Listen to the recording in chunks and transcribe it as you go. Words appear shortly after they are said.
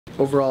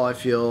Overall, I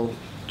feel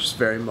just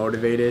very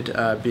motivated.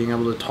 Being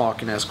able to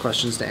talk and ask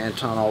questions to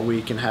Anton all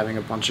week and having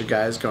a bunch of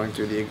guys going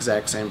through the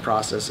exact same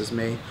process as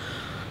me.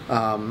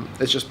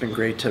 It's just been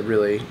great to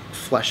really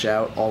flesh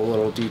out all the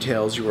little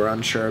details you were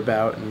unsure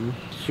about and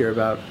hear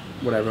about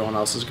what everyone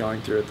else is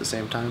going through at the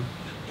same time.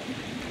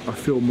 I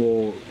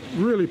feel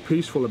really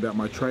peaceful about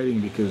my trading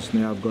because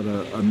now I've got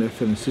a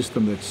method and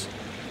system that's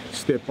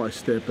step by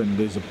step, and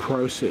there's a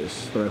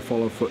process that I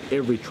follow for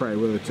every trade,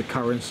 whether it's a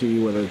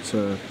currency, whether it's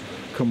a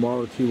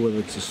commodity, whether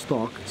it's a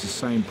stock. It's the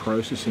same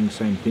processing,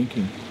 same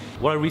thinking.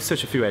 Well, I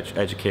researched a few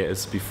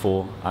educators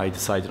before I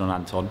decided on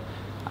Anton,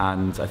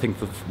 and I think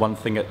the one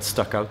thing that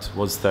stuck out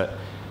was that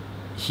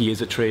he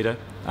is a trader.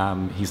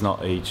 He's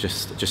not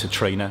just a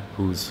trainer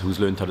who's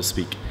learned how to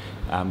speak.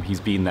 He's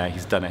been there,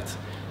 he's done it.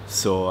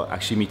 So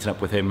actually meeting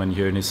up with him and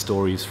hearing his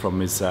stories from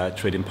his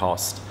trading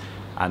past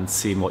and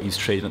seeing what he's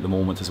trading at the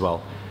moment as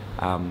well.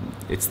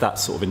 It's that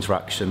sort of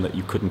interaction that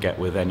you couldn't get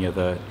with any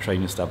other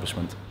training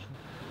establishment.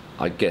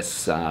 I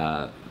guess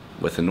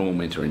with the normal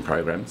mentoring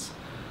programs,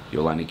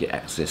 you'll only get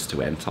access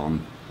to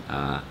Anton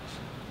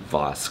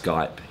via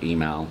Skype,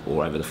 email,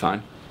 or over the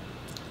phone.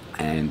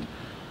 And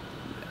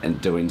in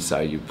doing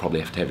so, you probably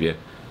have to have your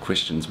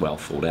questions well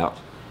thought out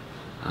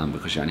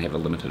because you only have a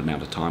limited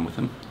amount of time with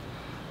him.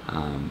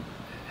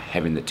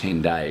 Having the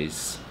 10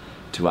 days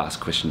to ask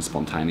questions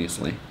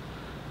spontaneously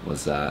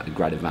was a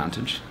great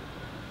advantage,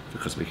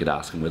 because we could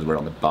ask him whether we're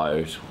on the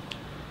boat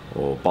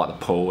or by the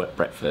pool at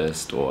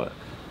breakfast or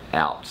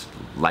out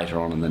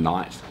later on in the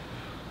night.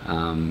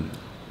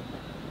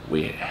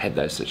 We had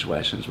those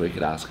situations where we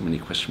could ask him any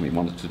question we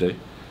wanted to do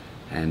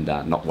and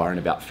not worrying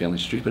about feeling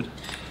stupid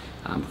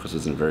because it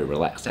was in a very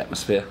relaxed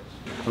atmosphere.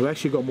 I've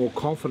actually got more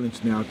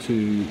confidence now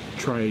to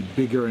trade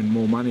bigger and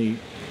more money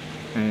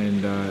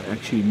and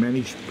actually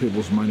manage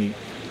people's money,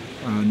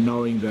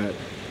 knowing that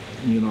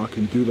I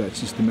can do that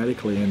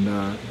systematically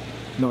and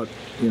not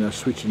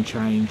switch and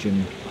change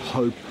and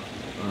hope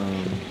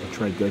a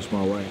trade goes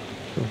my way.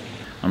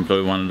 I'm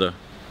probably one of the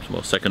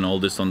second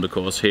oldest on the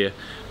course here.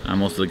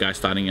 Most of the guys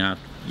starting out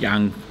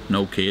young,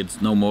 no kids,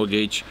 no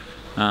mortgage.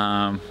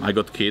 I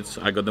got kids,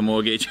 I got the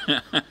mortgage.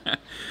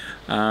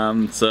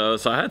 So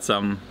I had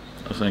some,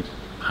 I think,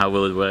 how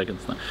will it work and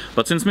stuff.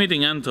 But since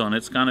meeting Anton,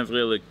 it's kind of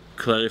really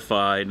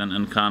clarified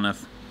and kind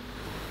of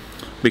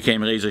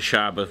became razor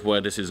sharp of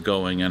where this is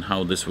going and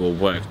how this will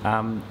work.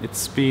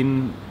 It's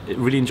been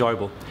really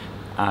enjoyable,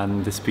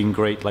 and it's been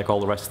great, like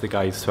all the rest of the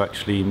guys, to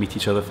actually meet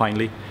each other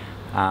finally.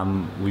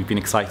 We've been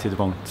excited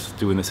about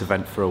doing this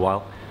event for a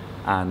while,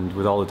 and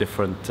with all the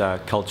different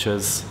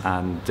cultures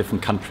and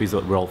different countries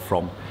that we're all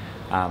from.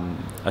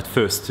 At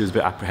first it was a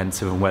bit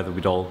apprehensive on whether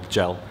we'd all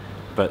gel,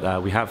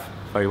 but we have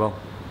very well.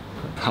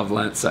 I've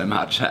learnt so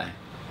much,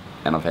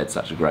 and I've had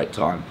such a great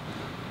time.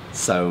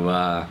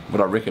 So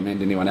would I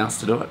recommend anyone else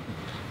to do it?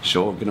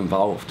 Sure, get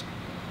involved.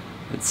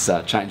 It's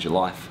changed your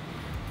life.